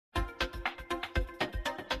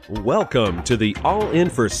Welcome to the All In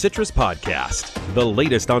for Citrus podcast, the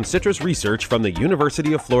latest on citrus research from the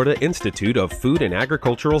University of Florida Institute of Food and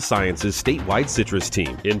Agricultural Sciences statewide citrus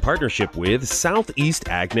team in partnership with Southeast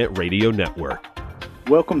AgNet Radio Network.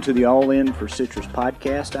 Welcome to the All In for Citrus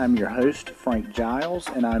podcast. I'm your host, Frank Giles,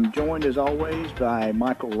 and I'm joined as always by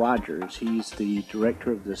Michael Rogers. He's the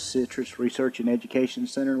director of the Citrus Research and Education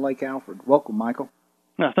Center in Lake Alfred. Welcome, Michael.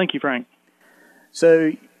 Thank you, Frank.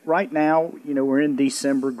 So right now, we're in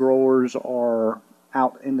December. Growers are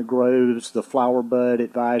out in the groves. The flower bud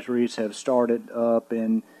advisories have started up,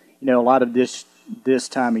 and a lot of this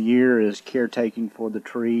time of year is caretaking for the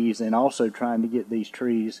trees and also trying to get these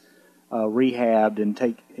trees rehabbed and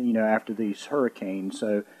take after these hurricanes.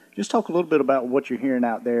 So just talk a little bit about what you're hearing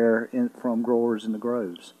out there from growers in the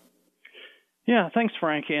groves. Yeah, thanks,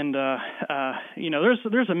 Frank. And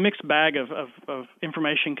there's a mixed bag of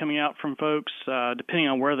information coming out from folks depending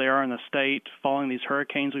on where they are in the state following these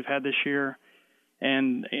hurricanes we've had this year.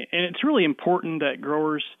 And it's really important that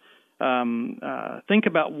growers think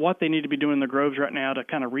about what they need to be doing in the groves right now to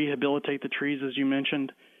kind of rehabilitate the trees, as you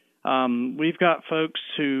mentioned. We've got folks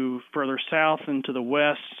who further south and to the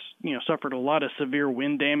west, suffered a lot of severe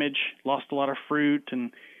wind damage, lost a lot of fruit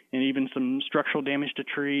and even some structural damage to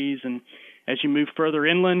trees. And as you move further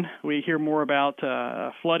inland, we hear more about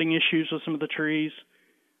flooding issues with some of the trees.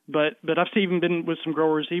 But I've even been with some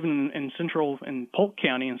growers, even in Central and Polk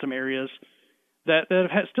County in some areas, that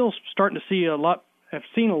have still starting to see have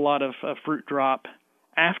seen a lot of fruit drop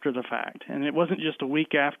after the fact. And it wasn't just a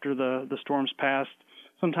week after the storms passed.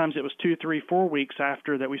 Sometimes it was 2, 3, 4 weeks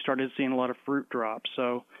after that we started seeing a lot of fruit drop.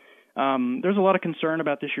 So there's a lot of concern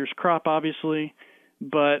about this year's crop, obviously,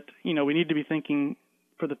 but we need to be thinking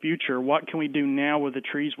for the future. What can we do now with the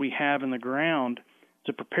trees we have in the ground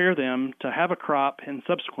to prepare them to have a crop in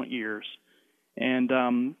subsequent years?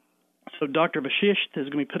 And so Dr. Vashisht is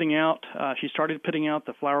going to be putting out. She started putting out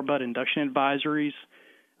the flower bud induction advisories.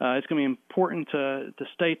 It's going to be important to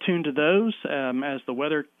stay tuned to those as the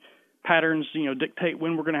weather patterns, dictate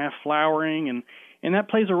when we're going to have flowering, and that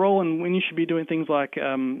plays a role in when you should be doing things like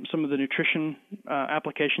some of the nutrition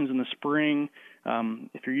applications in the spring.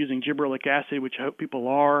 If you're using gibberellic acid, which I hope people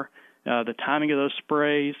are, the timing of those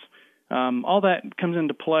sprays, all that comes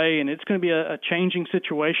into play, and it's going to be a changing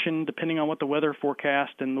situation depending on what the weather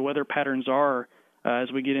forecast and the weather patterns are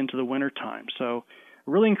as we get into the winter time. So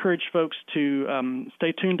I really encourage folks to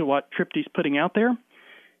stay tuned to what Tripty's putting out there.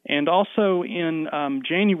 And also in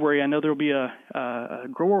January, I know there will be a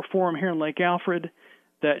grower forum here in Lake Alfred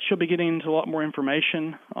that she'll be getting into a lot more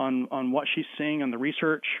information on what she's seeing on the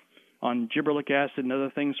research on gibberellic acid and other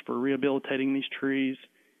things for rehabilitating these trees.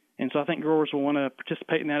 And so I think growers will want to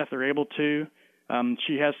participate in that if they're able to.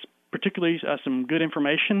 She has particularly some good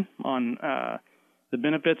information on the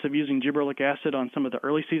benefits of using gibberellic acid on some of the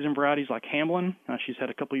early season varieties like Hamlin. She's had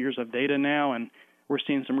a couple years of data now, and we're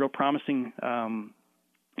seeing some real promising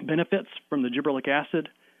benefits from the gibberellic acid,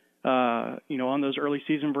 on those early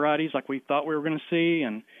season varieties like we thought we were going to see,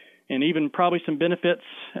 and even probably some benefits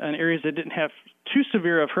in areas that didn't have too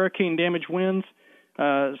severe of hurricane damage winds,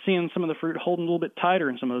 seeing some of the fruit holding a little bit tighter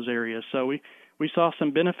in some of those areas. So we saw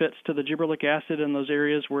some benefits to the gibberellic acid in those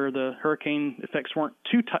areas where the hurricane effects weren't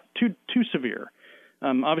too severe.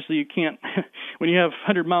 Obviously, you can't, when you have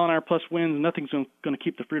 100-mile-an-hour plus winds, nothing's going to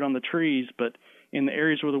keep the fruit on the trees, but in the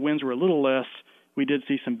areas where the winds were a little less, we did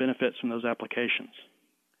see some benefits from those applications.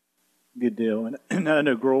 Good deal. And I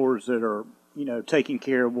know growers that are, taking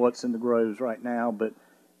care of what's in the groves right now, but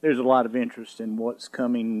there's a lot of interest in what's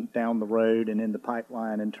coming down the road and in the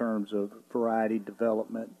pipeline in terms of variety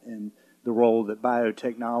development and the role that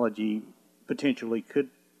biotechnology potentially could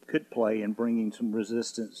play in bringing some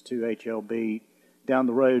resistance to HLB down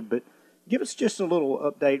the road. But give us just a little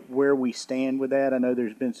update where we stand with that. I know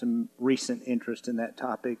there's been some recent interest in that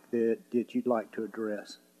topic that you'd like to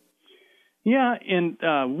address. Yeah, and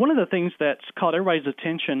one of the things that's caught everybody's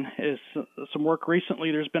attention is some work recently.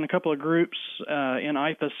 There's been a couple of groups in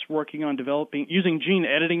IFAS working on using gene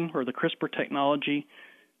editing or the CRISPR technology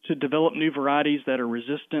to develop new varieties that are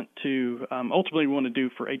resistant to, ultimately we want to do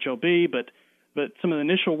for HLB, but some of the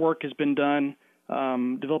initial work has been done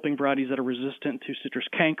developing varieties that are resistant to citrus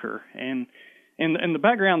canker. And the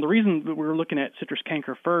background, the reason that we were looking at citrus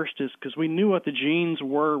canker first is because we knew what the genes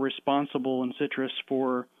were responsible in citrus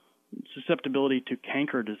for susceptibility to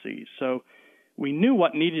canker disease. So we knew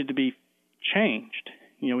what needed to be changed.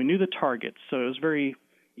 We knew the targets. So it was very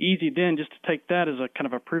easy then just to take that as a kind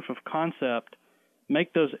of a proof of concept,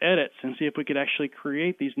 make those edits, and see if we could actually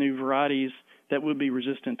create these new varieties that would be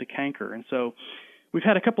resistant to canker. And so we've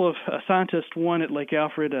had a couple of scientists, one at Lake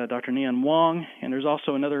Alfred, Dr. Nian Wong, and there's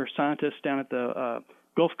also another scientist down at the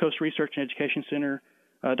Gulf Coast Research and Education Center,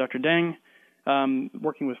 Dr. Deng,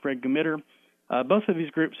 working with Fred Gumitter. Both of these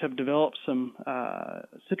groups have developed some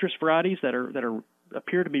citrus varieties that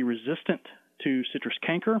appear to be resistant to citrus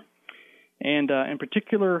canker. And in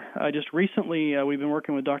particular, just recently, we've been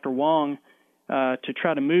working with Dr. Wong to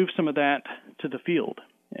try to move some of that to the field.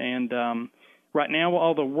 And right now,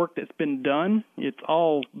 all the work that's been done, it's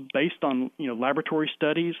all based on laboratory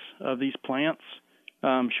studies of these plants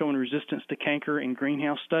showing resistance to canker in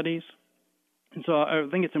greenhouse studies. And so I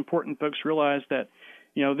think it's important folks realize that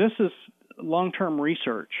this is long-term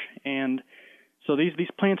research, and so these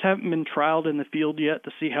plants haven't been trialed in the field yet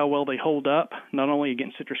to see how well they hold up, not only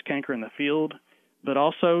against citrus canker in the field, but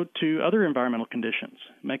also to other environmental conditions,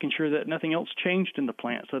 making sure that nothing else changed in the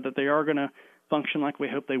plant so that they are going to function like we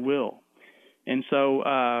hope they will. And so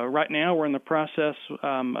right now we're in the process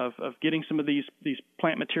of getting some of these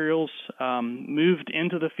plant materials moved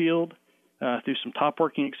into the field through some top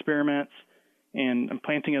working experiments and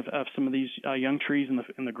planting of some of these young trees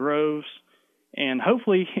in the groves. And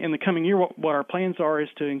hopefully in the coming year, what our plans are is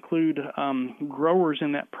to include growers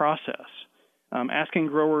in that process, asking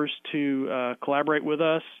growers to collaborate with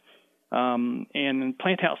us and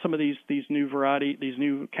plant out some of these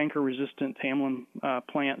new canker-resistant Hamlin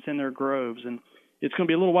plants in their groves. And it's going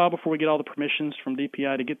to be a little while before we get all the permissions from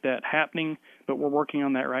DPI to get that happening, but we're working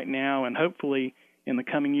on that right now. And hopefully in the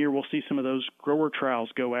coming year, we'll see some of those grower trials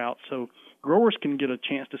go out so growers can get a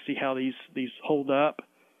chance to see how these hold up.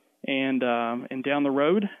 And down the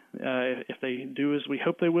road, if they do as we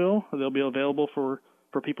hope they will, they'll be available for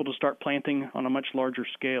people to start planting on a much larger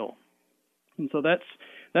scale. And so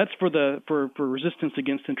that's for resistance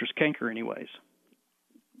against citrus canker, anyways.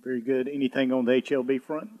 Very good. Anything on the HLB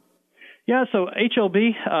front? Yeah, so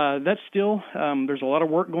HLB, that's still there's a lot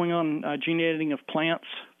of work going on gene editing of plants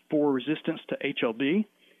for resistance to HLB.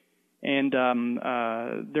 And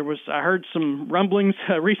I heard some rumblings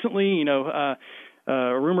recently,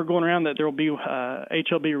 a rumor going around that there will be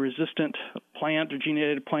HLB-resistant plant or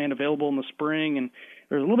gene-edited plant available in the spring, and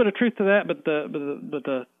there's a little bit of truth to that. But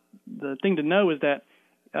the thing to know is that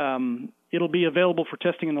it'll be available for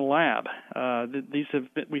testing in the lab.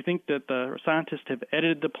 We think that the scientists have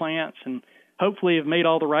edited the plants and hopefully have made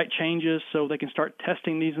all the right changes so they can start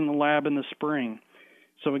testing these in the lab in the spring.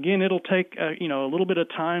 So again, it'll take a little bit of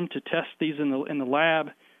time to test these in the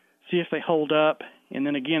lab, see if they hold up, and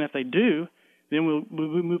then again, if they do, then we'll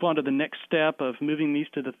move on to the next step of moving these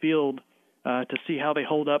to the field to see how they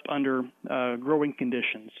hold up under growing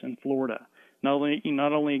conditions in Florida. Not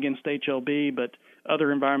only against HLB, but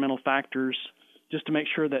other environmental factors, just to make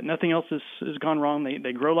sure that nothing else has gone wrong.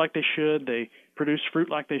 They grow like they should, they produce fruit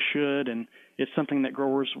like they should, and it's something that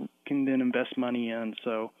growers can then invest money in.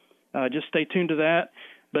 So just stay tuned to that.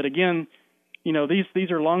 But again,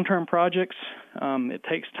 these are long-term projects. It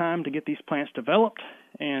takes time to get these plants developed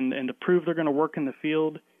and to prove they're going to work in the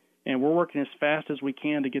field. And we're working as fast as we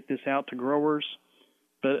can to get this out to growers.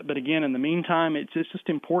 But again, in the meantime, it's just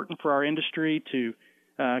important for our industry to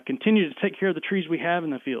continue to take care of the trees we have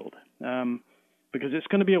in the field, because it's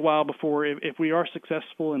going to be a while before, if we are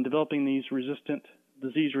successful in developing these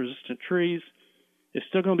disease-resistant trees, it's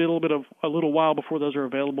still going to be a little while before those are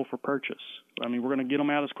available for purchase. I mean, we're going to get them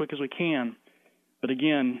out as quick as we can. But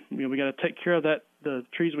again, we got to take care of the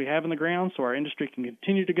trees we have in the ground so our industry can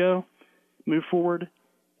continue to move forward.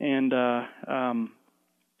 And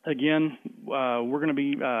again, we're going to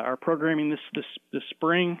be our programming this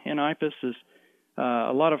spring in IPUS is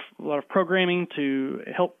a lot of programming to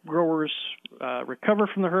help growers recover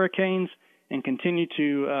from the hurricanes and continue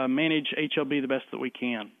to manage HLB the best that we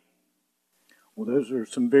can. Well, those are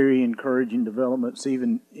some very encouraging developments.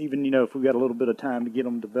 Even if we've got a little bit of time to get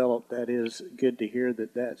them developed, that is good to hear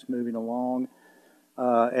that that's moving along.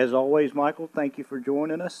 As always, Michael, thank you for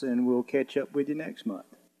joining us, and we'll catch up with you next month.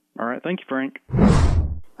 All right. Thank you, Frank.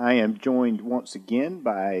 I am joined once again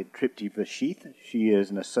by Tripti Vashith. She is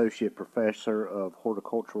an associate professor of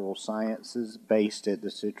horticultural sciences based at the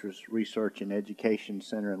Citrus Research and Education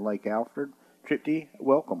Center in Lake Alfred. Tripti,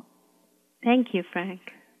 welcome. Thank you, Frank.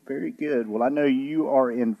 Very good. Well, I know you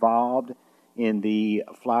are involved in the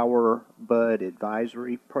Flower Bud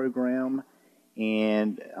Advisory Program,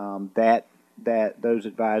 and that those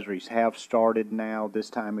advisories have started now this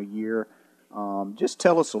time of year. Just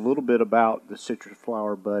tell us a little bit about the citrus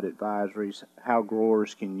flower bud advisories, how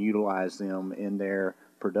growers can utilize them in their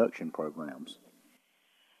production programs.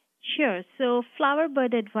 Sure. So flower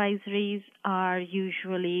bud advisories are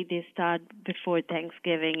usually, they start before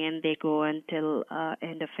Thanksgiving and they go until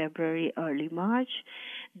end of February, early March.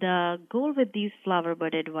 The goal with these flower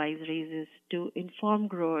bud advisories is to inform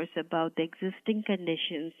growers about the existing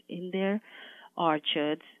conditions in their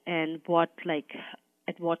orchards and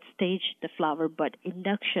at what stage the flower bud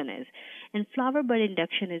induction is. And flower bud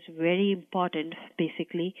induction is very important.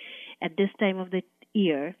 Basically, at this time of the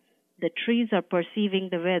year, the trees are perceiving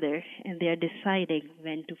the weather and they are deciding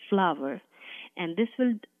when to flower. And this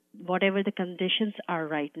will, whatever the conditions are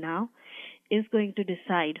right now, is going to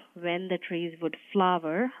decide when the trees would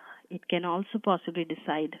flower. It can also possibly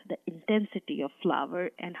decide the intensity of flower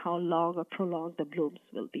and how long or prolonged the blooms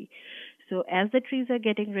will be. So as the trees are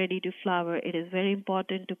getting ready to flower, it is very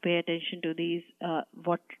important to pay attention to these,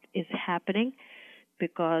 what is happening,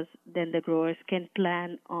 because then the growers can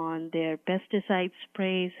plan on their pesticide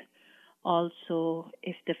sprays. Also,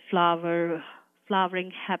 if the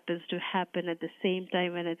flowering happens to happen at the same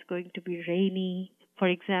time when it's going to be rainy, for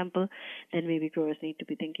example, then maybe growers need to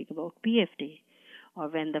be thinking about PFD. Or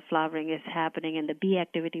when the flowering is happening and the bee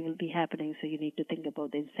activity will be happening, so you need to think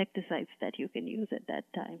about the insecticides that you can use at that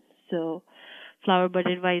time. So flower bud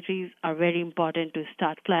advisories are very important to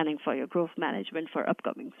start planning for your growth management for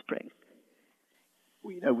upcoming spring.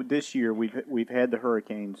 Well, this year we've had the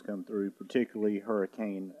hurricanes come through, particularly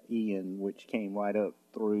Hurricane Ian, which came right up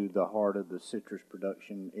through the heart of the citrus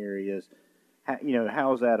production areas.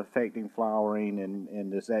 How is that affecting flowering,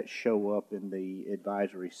 and does that show up in the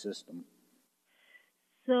advisory system?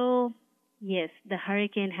 So, yes, the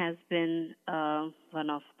hurricane has been one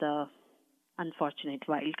of the unfortunate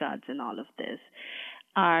wild cards in all of this.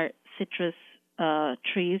 Our citrus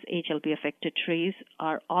trees, HLP-affected trees,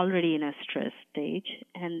 are already in a stress stage,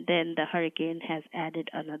 and then the hurricane has added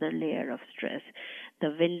another layer of stress.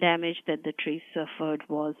 The wind damage that the trees suffered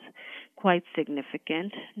was quite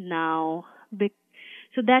significant. Now,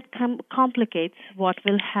 so that complicates what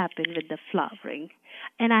will happen with the flowering.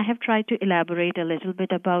 And I have tried to elaborate a little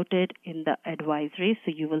bit about it in the advisory,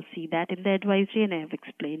 so you will see that in the advisory, and I have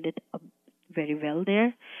explained it very well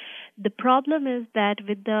there. The problem is that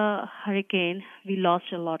with the hurricane, we lost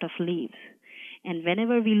a lot of leaves. And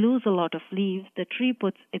whenever we lose a lot of leaves, the tree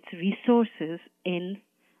puts its resources in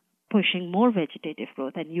pushing more vegetative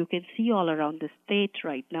growth. And you can see all around the state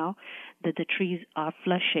right now that the trees are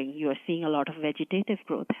flushing. You are seeing a lot of vegetative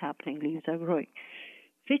growth happening. Leaves are growing,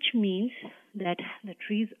 which means that the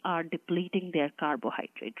trees are depleting their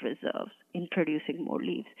carbohydrate reserves in producing more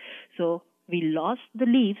leaves. So we lost the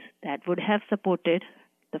leaves that would have supported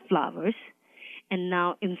the flowers, and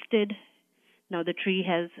now the tree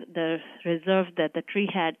has the reserve that the tree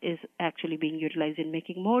had is actually being utilized in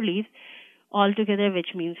making more leaves altogether,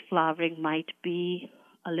 which means flowering might be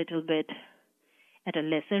a little bit at a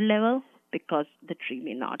lesser level because the tree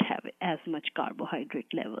may not have as much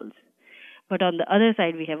carbohydrate levels. But on the other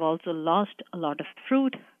side, we have also lost a lot of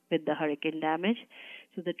fruit with the hurricane damage,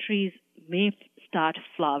 so the trees may start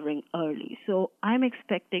flowering early. So I'm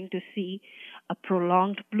expecting to see a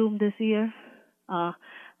prolonged bloom this year,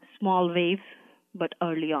 small waves, but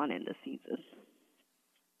early on in the season,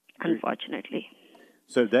 unfortunately.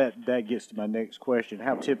 So that gets to my next question.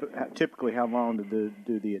 Typically, how long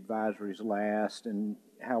do the advisories last, and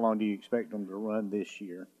how long do you expect them to run this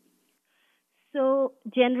year? So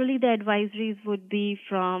generally the advisories would be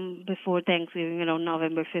from before Thanksgiving,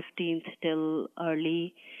 November 15th till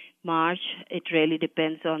early March. It really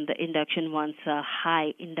depends on the induction. Once a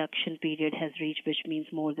high induction period has reached, which means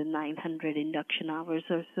more than 900 induction hours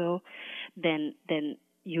or so, then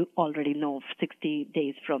you already know 60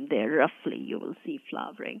 days from there, roughly, you will see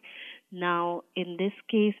flowering. Now, in this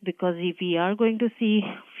case, because we are going to see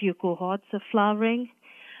few cohorts of flowering,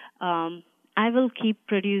 I will keep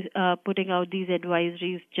putting out these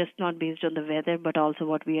advisories, just not based on the weather, but also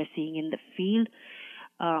what we are seeing in the field.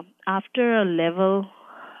 After a level,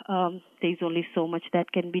 there's only so much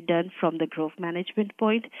that can be done from the growth management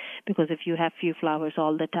point, because if you have few flowers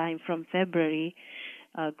all the time from February,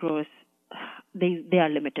 growers, they are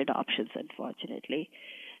limited options, unfortunately.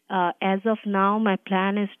 As of now, my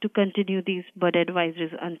plan is to continue these bud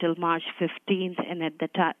advisories until March 15th, and at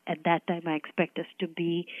that time, I expect us to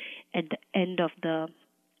be at the end of the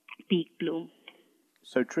peak bloom.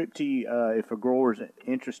 So, Tripti, if a grower is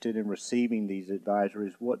interested in receiving these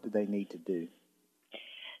advisories, what do they need to do?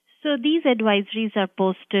 So these advisories are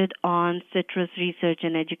posted on Citrus Research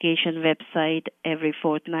and Education website every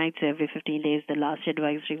fortnight, so every 15 days. The last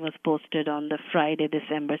advisory was posted on the Friday,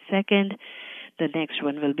 December 2nd. The next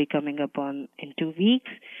one will be coming up in 2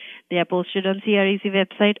 weeks. They are posted on CREC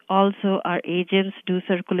website. Also, our agents do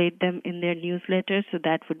circulate them in their newsletters, so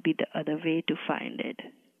that would be the other way to find it.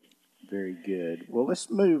 Very good. Well,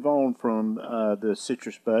 let's move on from the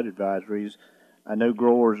citrus bud advisories. I know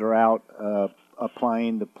growers are out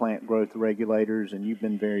applying the plant growth regulators, and you've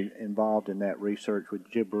been very involved in that research with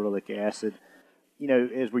gibberellic acid.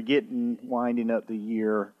 as we're winding up the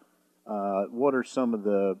year, what are some of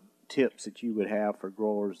the tips that you would have for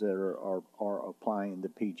growers that are applying the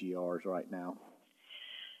PGRs right now?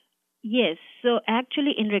 Yes, so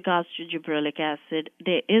actually, in regards to gibberellic acid,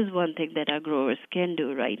 there is one thing that our growers can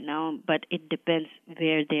do right now, but it depends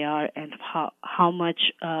where they are and how much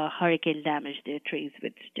hurricane damage their trees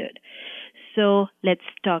withstood. So let's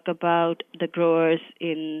talk about the growers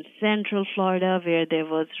in Central Florida, where there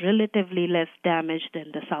was relatively less damage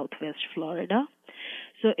than the Southwest Florida.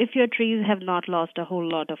 So if your trees have not lost a whole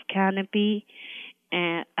lot of canopy,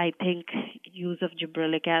 I think use of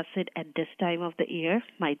gibberellic acid at this time of the year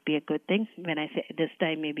might be a good thing. When I say this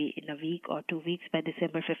time, maybe in a week or 2 weeks, by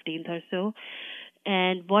December 15th or so.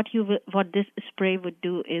 And what this spray would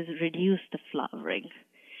do is reduce the flowering.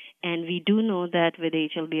 And we do know that with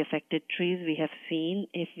HLB-affected trees, we have seen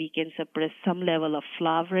if we can suppress some level of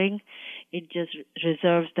flowering, it just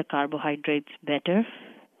reserves the carbohydrates better.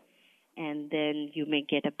 And then you may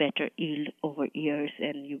get a better yield over years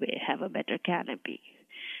and you may have a better canopy.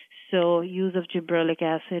 So use of gibberellic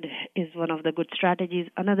acid is one of the good strategies.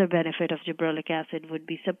 Another benefit of gibberellic acid would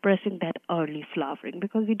be suppressing that early flowering,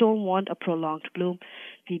 because we don't want a prolonged bloom.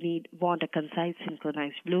 We want a concise,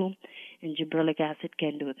 synchronized bloom, and gibberellic acid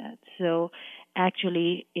can do that. So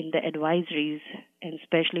actually in the advisories, and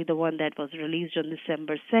especially the one that was released on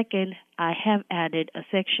December 2nd, I have added a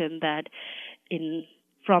section that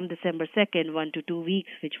from December 2nd, 1 to 2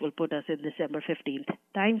 weeks, which will put us in December 15th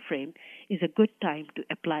time frame, is a good time to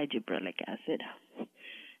apply gibberellic acid.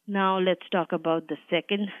 Now let's talk about the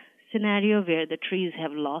second scenario where the trees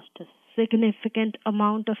have lost a significant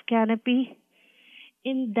amount of canopy.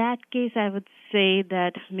 In that case, I would say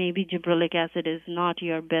that maybe gibberellic acid is not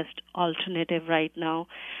your best alternative right now,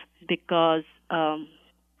 because the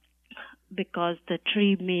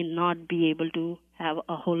tree may not be able to have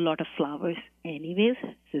a whole lot of flowers anyways,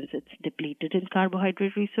 since it's depleted in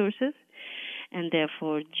carbohydrate resources, and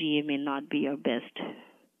therefore GA may not be your best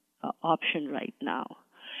option right now.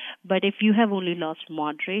 But if you have only lost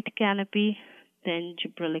moderate canopy, then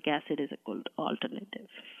gibberellic acid is a good alternative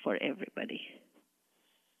for everybody.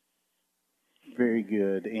 Very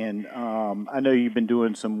good. And I know you've been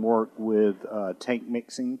doing some work with tank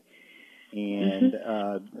mixing. And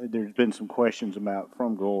there's been some questions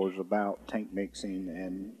from growers about tank mixing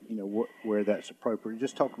and where that's appropriate.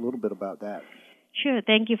 Just talk a little bit about that. Sure.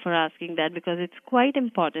 Thank you for asking that, because it's quite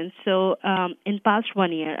important. So in past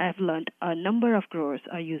 1 year, I've learned a number of growers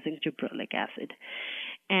are using gibberellic acid.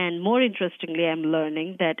 And more interestingly, I'm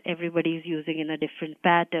learning that everybody is using in a different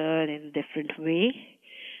pattern, in a different way.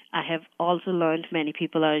 I have also learned many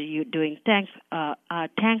people are doing tank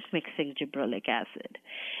mixing gibberellic acid.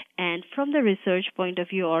 And from the research point of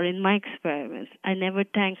view, or in my experiments, I never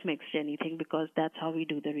tank mixed anything, because that's how we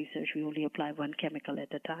do the research. We only apply one chemical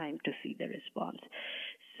at a time to see the response.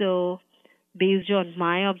 So based on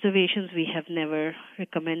my observations, we have never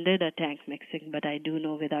recommended a tank mixing, but I do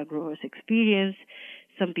know with our growers' experience,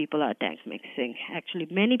 some people are tank mixing. Actually,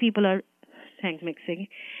 many people are tank mixing,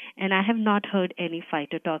 and I have not heard any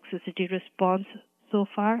phytotoxicity response so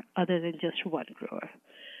far, other than just one grower.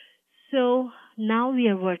 So now we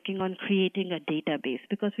are working on creating a database,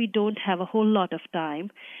 because we don't have a whole lot of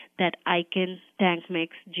time that I can tank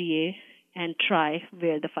mix GA and try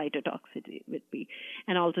where the phytotoxicity would be.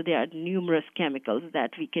 And also there are numerous chemicals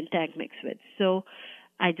that we can tank mix with. So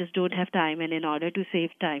I just don't have time, and in order to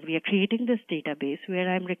save time, we are creating this database where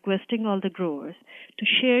I'm requesting all the growers to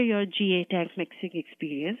share your GA tank mixing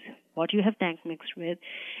experience, what you have tank mixed with,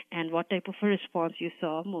 and what type of a response you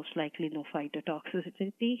saw. Most likely no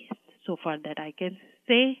phytotoxicity so far that I can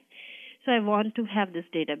say. So I want to have this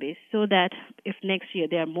database so that if next year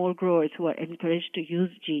there are more growers who are encouraged to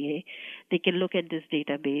use GA, they can look at this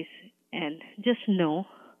database and just know,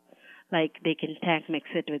 like they can tank mix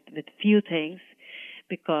it with few things,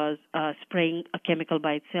 because spraying a chemical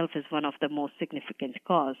by itself is one of the most significant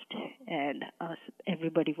costs, and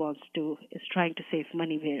everybody is trying to save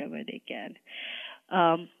money wherever they can.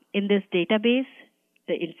 In this database,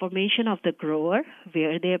 the information of the grower,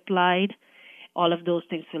 where they applied, all of those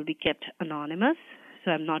things will be kept anonymous.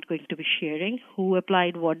 So I'm not going to be sharing who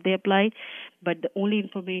applied, what they applied, but the only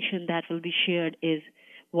information that will be shared is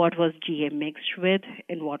what was GA mixed with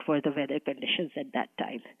and what were the weather conditions at that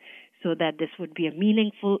time, so that this would be a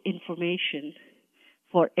meaningful information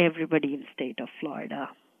for everybody in the state of Florida.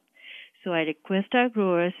 So I request our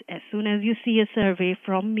growers, as soon as you see a survey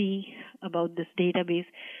from me about this database,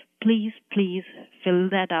 please fill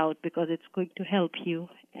that out, because it's going to help you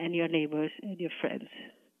and your neighbors and your friends.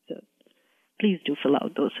 So please do fill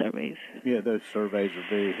out those surveys. Yeah, those surveys are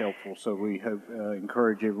very helpful. So we hope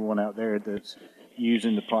encourage everyone out there that's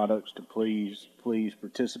using the products to please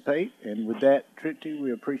participate. And with that, Tripti,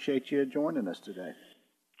 we appreciate you joining us today.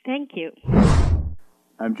 Thank you.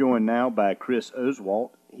 I'm joined now by Chris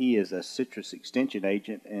Oswalt. He is a citrus extension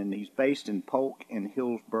agent, and he's based in Polk and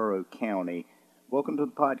Hillsborough County. Welcome to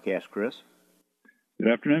the podcast, Chris.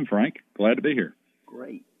 Good afternoon, Frank. Glad to be here.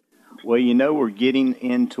 Great. Well, you know, we're getting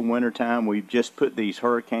into wintertime. We've just put these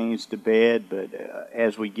hurricanes to bed, but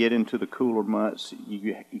as we get into the cooler months,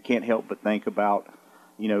 you can't help but think about,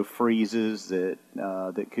 you know, freezes that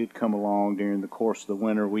could come along during the course of the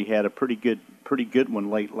winter. We had a pretty good one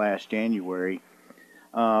late last January.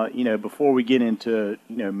 You know, before we get into,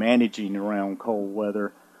 you know, managing around cold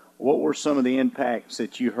weather, what were some of the impacts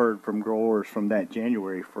that you heard from growers from that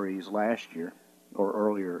January freeze last year, or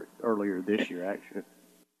earlier this year, actually?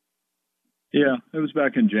 Yeah, it was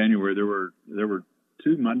back in January. There were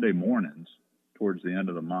 2 Monday mornings towards the end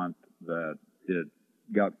of the month that it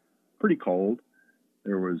got pretty cold.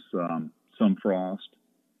 There was some frost,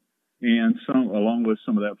 and along with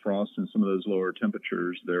some of that frost and some of those lower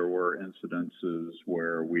temperatures, there were incidences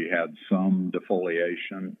where we had some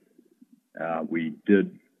defoliation. We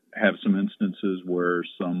did have some instances where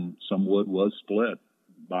some wood was split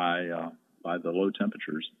by the low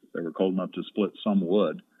temperatures. They were cold enough to split some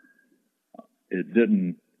wood. It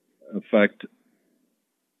didn't affect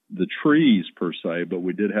the trees per se, but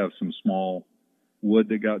we did have some small wood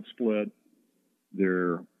that got split.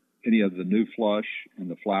 Any of the new flush and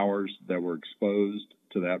the flowers that were exposed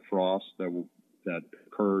to that frost that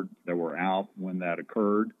occurred, that were out when that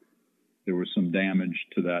occurred, there was some damage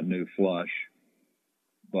to that new flush.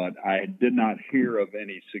 But I did not hear of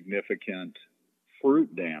any significant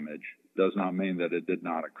fruit damage. Does not mean that it did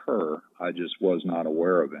not occur. I just was not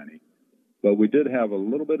aware of any. But we did have a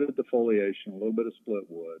little bit of defoliation, a little bit of split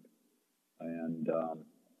wood, and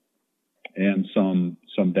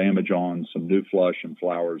some damage on some new flush and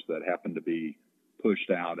flowers that happened to be pushed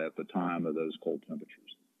out at the time of those cold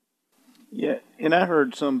temperatures. Yeah, and I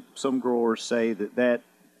heard some growers say that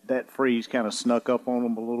freeze kind of snuck up on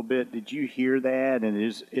them a little bit. Did you hear that? And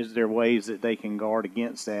is there ways that they can guard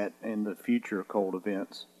against that in the future cold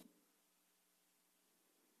events?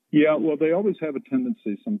 Yeah, well, they always have a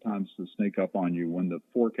tendency sometimes to sneak up on you when the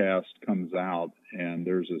forecast comes out and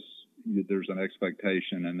there's an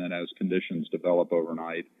expectation, and then as conditions develop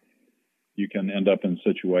overnight, you can end up in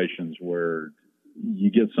situations where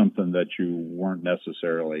you get something that you weren't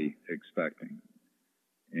necessarily expecting.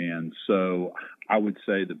 And so I would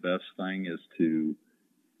say the best thing is to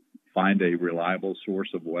find a reliable source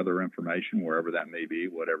of weather information, wherever that may be,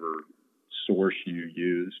 whatever source you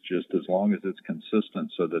use, just as long as it's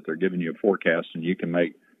consistent so that they're giving you a forecast and you can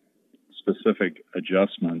make specific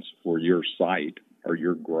adjustments for your site or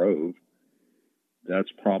your grove. That's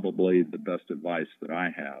probably the best advice that I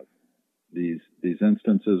have. These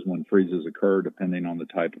instances when freezes occur, depending on the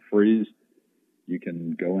type of freeze, you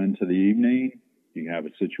can go into the evening, you can have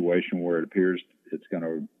a situation where it appears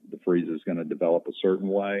the freeze is going to develop a certain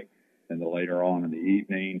way, and then later on in the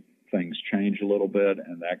evening, things change a little bit,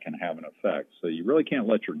 and that can have an effect. So you really can't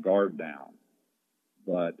let your guard down.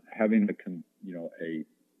 But having a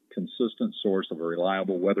consistent source of a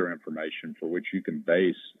reliable weather information for which you can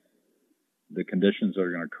base the conditions that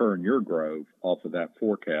are going to occur in your grove off of that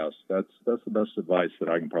forecast, that's the best advice that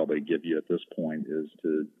I can probably give you at this point, is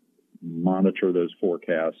to monitor those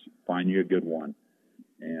forecasts, find you a good one,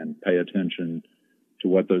 and pay attention to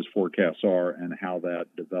what those forecasts are and how that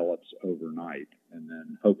develops overnight. And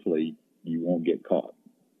then hopefully you won't get caught.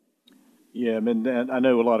 Yeah, I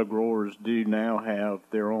know a lot of growers do now have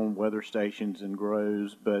their own weather stations and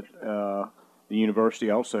groves, but the university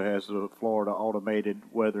also has the Florida Automated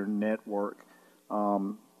Weather Network.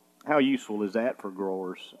 How useful is that for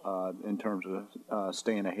growers in terms of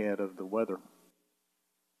staying ahead of the weather?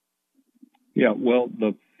 Yeah, well,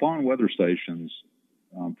 the Fawn weather stations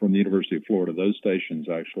from the University of Florida, those stations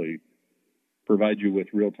actually provide you with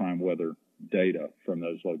real-time weather data from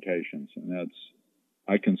those locations. And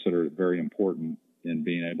I consider it very important in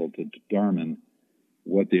being able to determine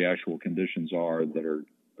what the actual conditions are that are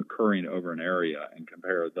occurring over an area and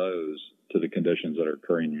compare those to the conditions that are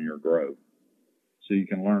occurring in your grove. So you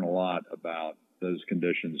can learn a lot about those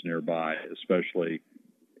conditions nearby, especially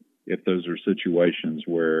if those are situations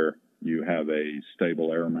where you have a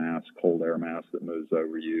stable air mass, cold air mass that moves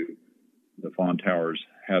over you. The fawn towers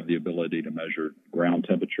have the ability to measure ground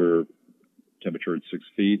temperature at 6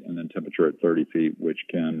 feet, and then temperature at 30 feet, which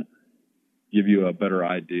can give you a better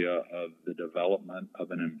idea of the development of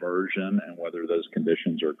an inversion and whether those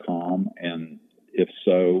conditions are calm. And if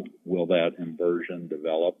so, will that inversion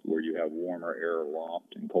develop where you have warmer air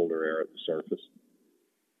aloft and colder air at the surface?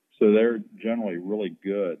 So they're generally really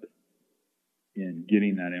good in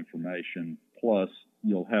getting that information. Plus,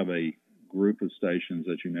 you'll have a group of stations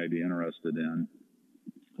that you may be interested in,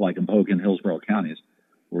 like in Polk and Hillsborough counties,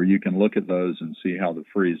 where you can look at those and see how the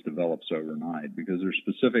freeze develops overnight, because there's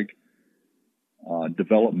specific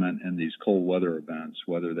development in these cold weather events,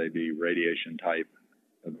 whether they be radiation type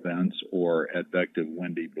events or advective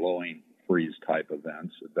windy blowing freeze type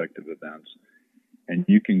events, advective events. And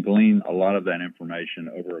you can glean a lot of that information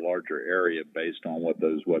over a larger area based on what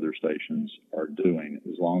those weather stations are doing,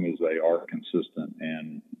 as long as they are consistent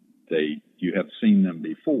and you have seen them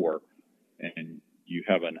before and you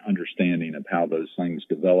have an understanding of how those things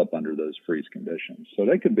develop under those freeze conditions. So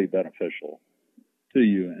they could be beneficial to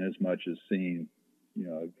you in as much as seeing,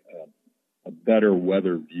 a better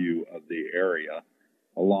weather view of the area,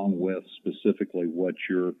 along with specifically what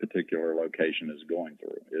your particular location is going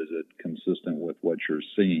through. Is it consistent with what you're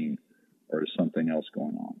seeing, or is something else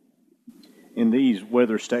going on? In these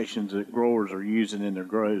weather stations that growers are using in their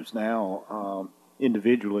groves now,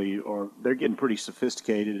 individually, or they're getting pretty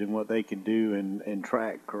sophisticated in what they can do and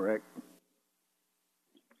track, correct?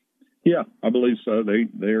 Yeah, I believe so.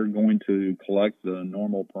 They're going to collect the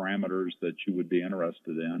normal parameters that you would be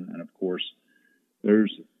interested in. And of course,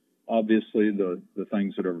 there's obviously the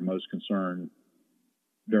things that are most concerned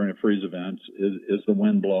during a freeze event is the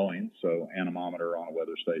wind blowing. So anemometer on a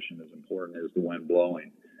weather station is important. Is the wind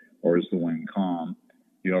blowing, or is the wind calm?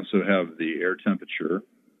 You also have the air temperature,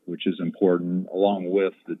 which is important, along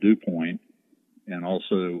with the dew point. And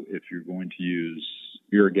also, if you're going to use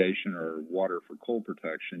irrigation or water for cold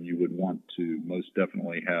protection, you would want to most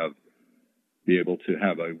definitely be able to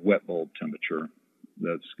have a wet bulb temperature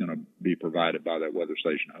that's going to be provided by that weather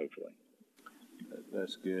station, hopefully.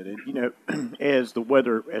 That's good. And, as the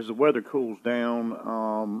weather cools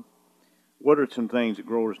down, what are some things that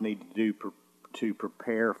growers need to do to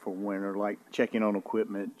prepare for winter, like checking on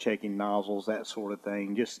equipment, checking nozzles, that sort of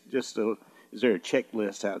thing? Is there a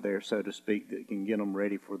checklist out there, so to speak, that can get them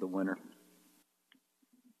ready for the winter?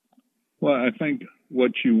 Well, I think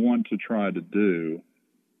what you want to try to do,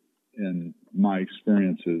 in my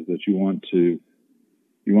experience, is that you want to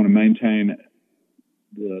maintain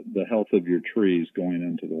the health of your trees going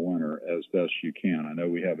into the winter as best you can. I know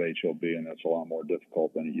we have HLB, and that's a lot more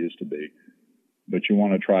difficult than it used to be, but you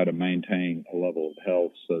want to try to maintain a level of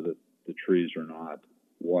health so that the trees are not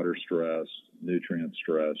water stressed, nutrient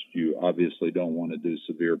stressed. You obviously don't want to do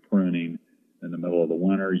severe pruning in the middle of the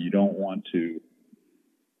winter. You don't want to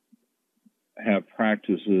have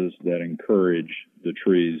practices that encourage the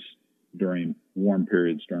trees during warm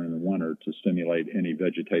periods during the winter to stimulate any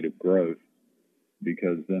vegetative growth,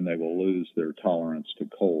 because then they will lose their tolerance to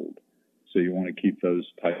cold. So you want to keep those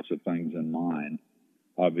types of things in mind.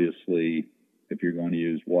 Obviously, if you're going to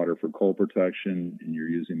use water for cold protection and you're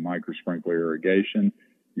using micro sprinkler irrigation,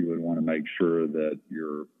 you would want to make sure that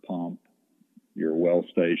your pump, your well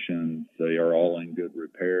station, they are all in good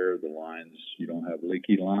repair. The lines, you don't have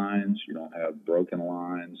leaky lines, you don't have broken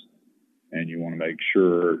lines, and you want to make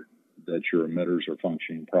sure that your emitters are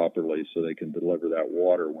functioning properly so they can deliver that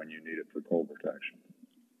water when you need it for cold protection.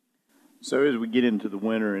 So as we get into the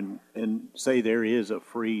winter and say there is a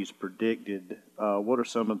freeze predicted, what are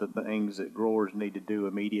some of the things that growers need to do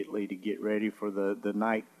immediately to get ready for the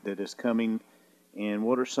night that is coming? And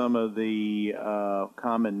what are some of the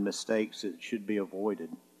common mistakes that should be avoided?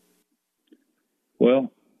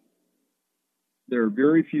 Well, there are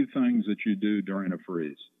very few things that you do during a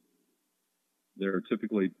freeze. There are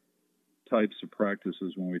typically types of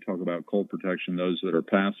practices when we talk about cold protection, those that are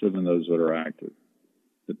passive and those that are active.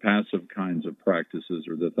 The passive kinds of practices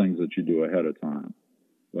are the things that you do ahead of time,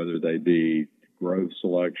 whether they be grove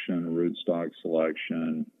selection, rootstock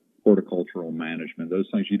selection, horticultural management. Those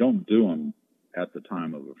things, you don't do them at the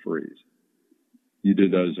time of a freeze. You do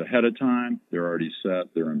those ahead of time. They're already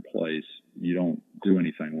set. They're in place. You don't do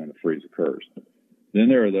anything when the freeze occurs. Then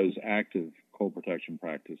there are those active cold protection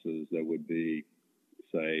practices that would be,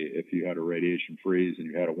 say, if you had a radiation freeze and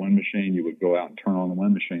you had a wind machine, you would go out and turn on the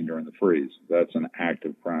wind machine during the freeze. That's an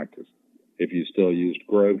active practice. If you still used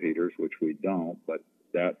grove heaters, which we don't, but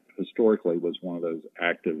that historically was one of those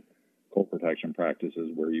active cold protection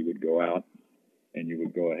practices where you would go out and you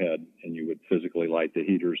would go ahead and you would physically light the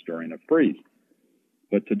heaters during a freeze.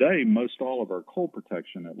 But today, most all of our cold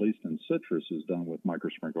protection, at least in citrus, is done with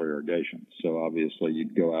microsprinkler irrigation. So obviously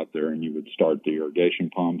you'd go out there and you would start the irrigation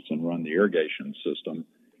pumps and run the irrigation system,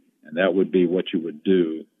 and that would be what you would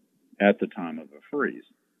do at the time of a freeze.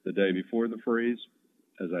 The day before the freeze,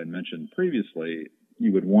 as I mentioned previously,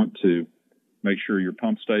 you would want to make sure your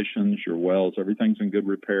pump stations, your wells, everything's in good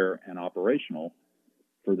repair and operational,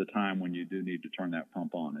 for the time when you do need to turn that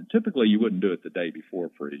pump on. And typically you wouldn't do it the day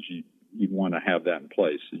before freeze. You'd want to have that in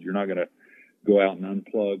place. You're not going to go out and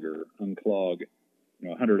unplug or unclog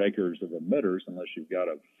 100 acres of emitters unless you've got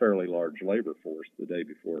a fairly large labor force the day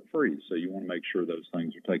before it freezes. So you want to make sure those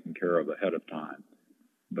things are taken care of ahead of time.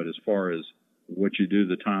 But as far as what you do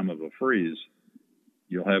the time of a freeze,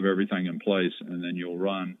 you'll have everything in place, and then you'll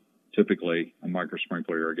run typically a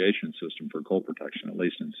microsprinkler irrigation system for cold protection, at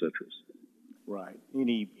least in citrus. Right.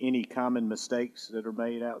 Any common mistakes that are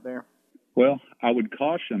made out there? Well, I would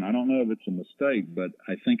caution, I don't know if it's a mistake, but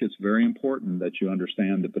I think it's very important that you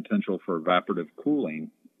understand the potential for evaporative cooling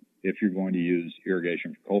if you're going to use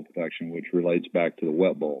irrigation for cold protection, which relates back to the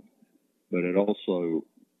wet bulb. But it also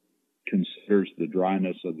considers the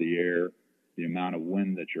dryness of the air, the amount of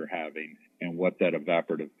wind that you're having, and what that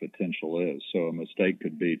evaporative potential is. So a mistake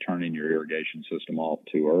could be turning your irrigation system off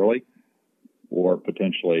too early, or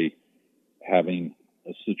potentially having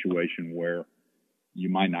a situation where you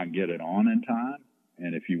might not get it on in time,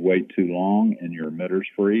 and if you wait too long and your emitters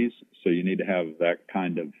freeze, so you need to have that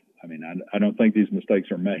kind of, I don't think these mistakes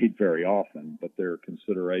are made very often, but there are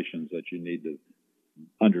considerations that you need to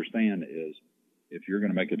understand is if you're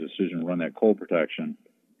going to make a decision to run that cold protection,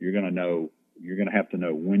 you're going to have to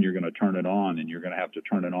know when you're going to turn it on, and you're going to have to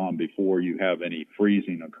turn it on before you have any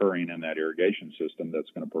freezing occurring in that irrigation system that's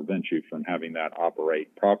going to prevent you from having that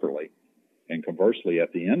operate properly. And conversely,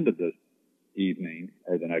 at the end of the evening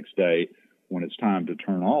or the next day, when it's time to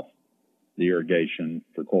turn off the irrigation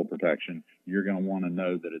for cold protection, you're going to want to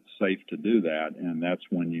know that it's safe to do that, and that's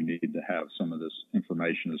when you need to have some of this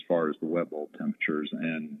information as far as the wet bulb temperatures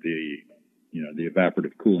and the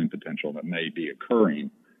evaporative cooling potential that may be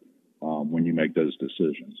occurring when you make those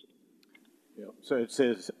decisions. Yeah. So it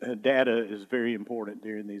says data is very important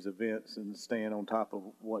during these events, and staying on top of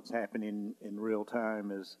what's happening in real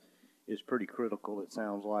time is pretty critical, it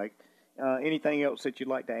sounds like. Anything else that you'd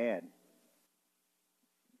like to add?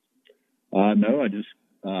 No, I just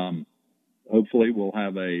hopefully we'll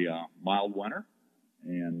have a mild winter,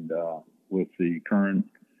 and with the current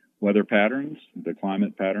weather patterns, the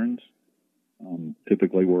climate patterns,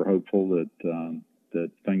 typically we're hopeful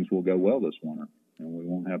that things will go well this winter, and we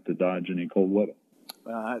won't have to dodge any cold weather.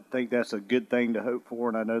 I think that's a good thing to hope for,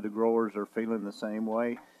 and I know the growers are feeling the same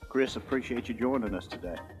way. Chris, appreciate you joining us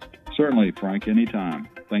today. Certainly, Frank, anytime.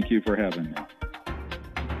 Thank you for having me.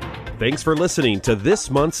 Thanks for listening to this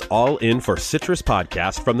month's All In for Citrus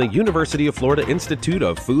podcast from the University of Florida Institute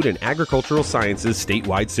of Food and Agricultural Sciences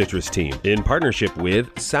statewide citrus team in partnership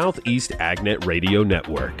with Southeast AgNet Radio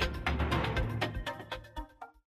Network.